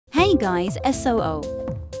guys SOO.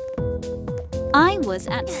 I was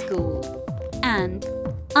at school and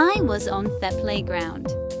I was on the playground,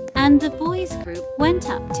 and the boys group went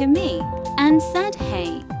up to me and said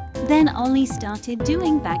hey, then Ollie started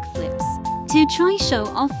doing backflips to try show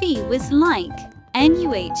off. He was like,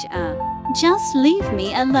 just leave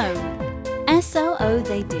me alone. SOO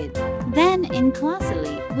they did. Then in class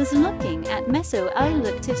Ollie was looking at me, so I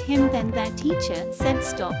looked at him. Then that teacher said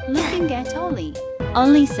stop looking at Ollie.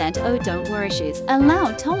 Ollie said oh don't worry, she's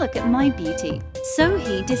allowed to look at my beauty. So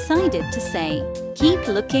he decided to say keep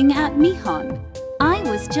looking at me hon. I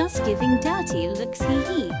was just giving dirty looks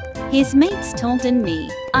hee. His mates told on me.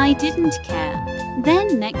 I didn't care.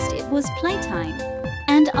 Then next it was playtime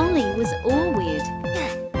and Ollie was all weird.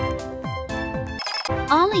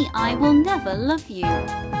 Ollie, I will never love you.